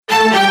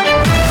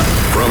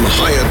From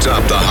high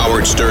atop the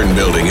Howard Stern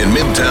building in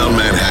Midtown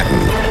Manhattan,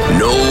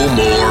 no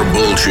more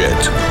bullshit.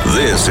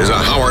 This is a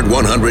Howard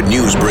 100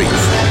 News Brief.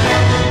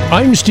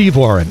 I'm Steve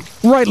Warren.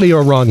 Rightly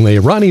or wrongly,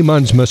 Ronnie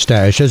Munn's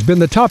mustache has been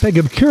the topic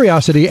of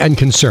curiosity and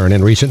concern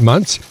in recent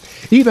months.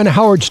 Even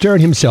Howard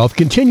Stern himself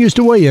continues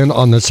to weigh in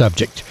on the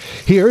subject.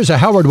 Here's a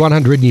Howard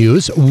 100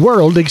 News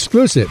World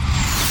Exclusive.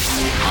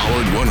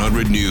 Howard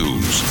 100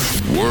 News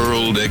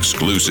World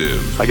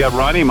Exclusive. I got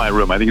Ronnie in my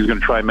room. I think he's going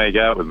to try and make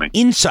out with me.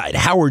 Inside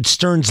Howard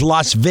Stern's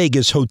Las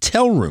Vegas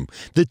hotel room,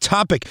 the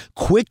topic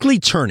quickly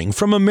turning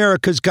from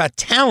America's Got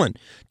Talent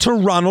to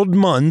Ronald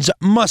Munn's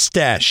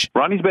mustache.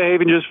 Ronnie's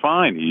behaving just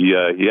fine. He's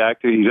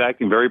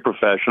acting very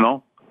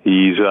professional.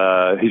 He's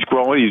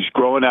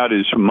growing out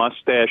his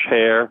mustache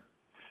hair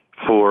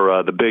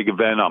for the big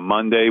event on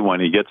Monday when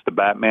he gets the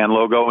Batman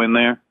logo in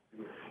there.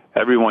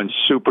 Everyone's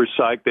super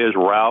psyched. There's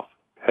Ralph.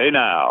 Hey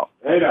now.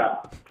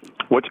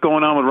 What's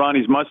going on with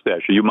Ronnie's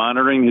mustache? Are you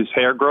monitoring his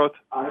hair growth?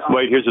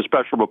 Wait, here's a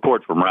special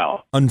report from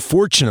Ralph.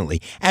 Unfortunately,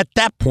 at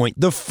that point,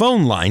 the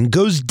phone line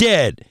goes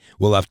dead.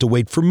 We'll have to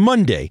wait for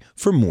Monday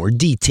for more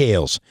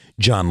details.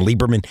 John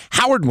Lieberman,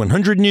 Howard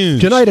 100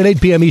 News. Tonight at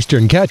 8 p.m.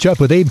 Eastern, catch up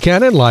with Abe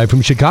Cannon live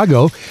from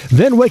Chicago.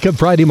 Then wake up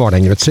Friday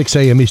morning at 6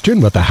 a.m. Eastern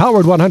with the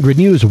Howard 100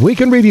 News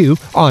Weekend Review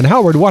on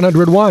Howard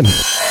 101.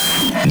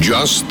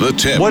 Just the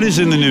tip. What is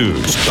in the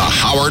news? The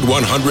Howard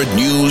 100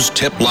 News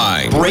Tip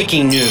Line.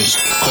 Breaking news.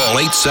 Call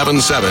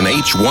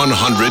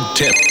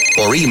 877-H100-TIP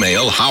or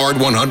email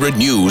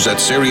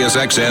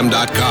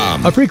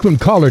howard100news@SiriusXM.com. A frequent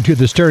caller to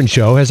The Stern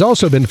Show has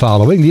also been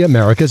following the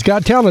America's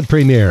Got Talent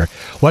premiere.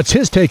 What's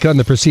his take on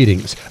the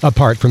proceedings,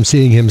 apart from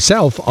seeing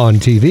himself on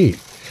TV?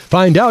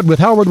 Find out with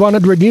Howard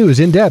 100 News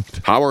in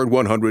depth. Howard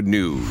 100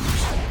 News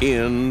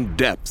in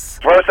depth.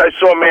 First I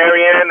saw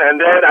Marianne,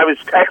 and then I was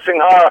texting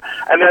her,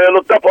 and then I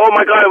looked up, oh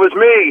my God, it was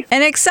me.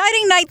 An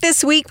exciting night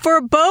this week for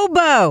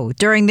Bobo.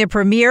 During the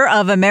premiere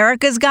of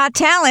America's Got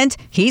Talent,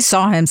 he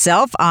saw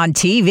himself on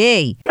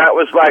TV. That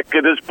was like,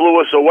 it just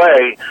blew us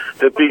away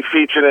to be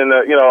featured in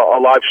a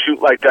live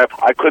shoot like that.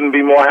 I couldn't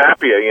be more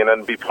happier,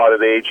 and be part of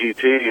the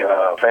AGT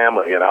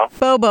family,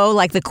 Bobo,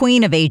 like the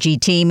queen of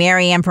AGT,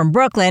 Marianne from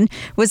Brooklyn,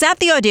 was at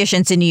the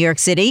auditions in New York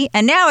City,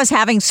 and now is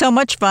having so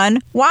much fun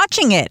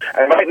watching it.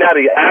 And right now,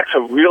 the acts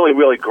are really,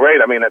 really great.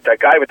 I mean, that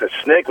guy with the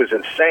snake was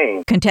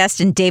insane.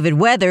 Contestant David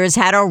Weathers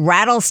had a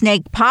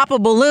rattlesnake pop a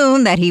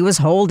balloon that he was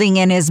holding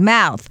in his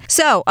mouth.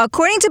 So,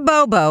 according to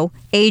Bobo,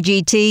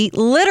 AGT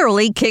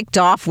literally kicked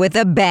off with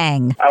a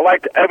bang. I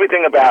liked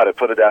everything about it,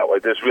 put it that way.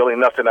 There's really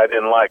nothing I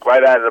didn't like.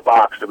 Right out of the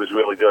box, it was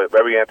really good,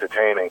 very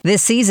entertaining.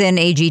 This season,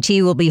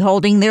 AGT will be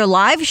holding their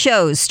live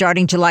shows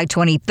starting July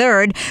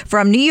 23rd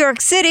from New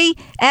York City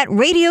at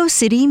Radio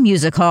City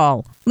Music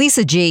Hall.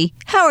 Lisa G.,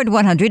 Howard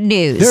 100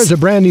 News. There's a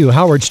brand new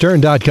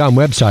HowardStern.com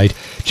website.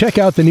 Check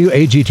out the new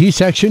AGT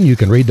section. You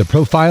can read the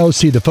profiles,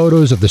 see the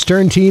photos of the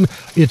Stern team.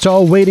 It's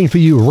all waiting for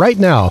you right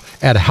now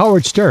at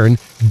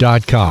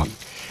HowardStern.com.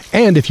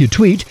 And if you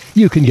tweet,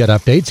 you can get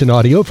updates and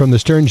audio from The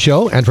Stern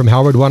Show and from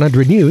Howard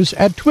 100 News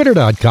at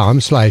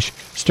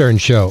Twitter.com/Stern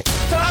Show.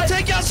 I'll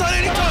take you outside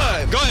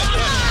anytime. Go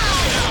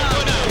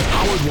ahead.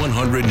 Howard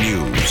 100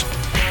 News.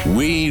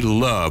 We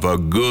love a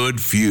good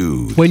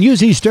feud. When you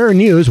see Stern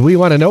News, we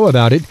want to know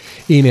about it.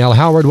 Email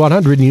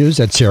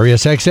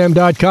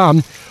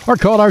Howard100News@SiriusXM.com or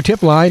call our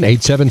tip line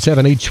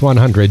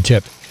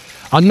 877-H100-TIP.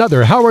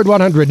 Another Howard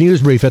 100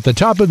 News Brief at the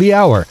top of the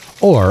hour,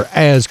 or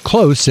as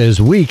close as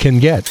we can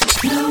get.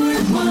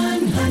 Howard 100.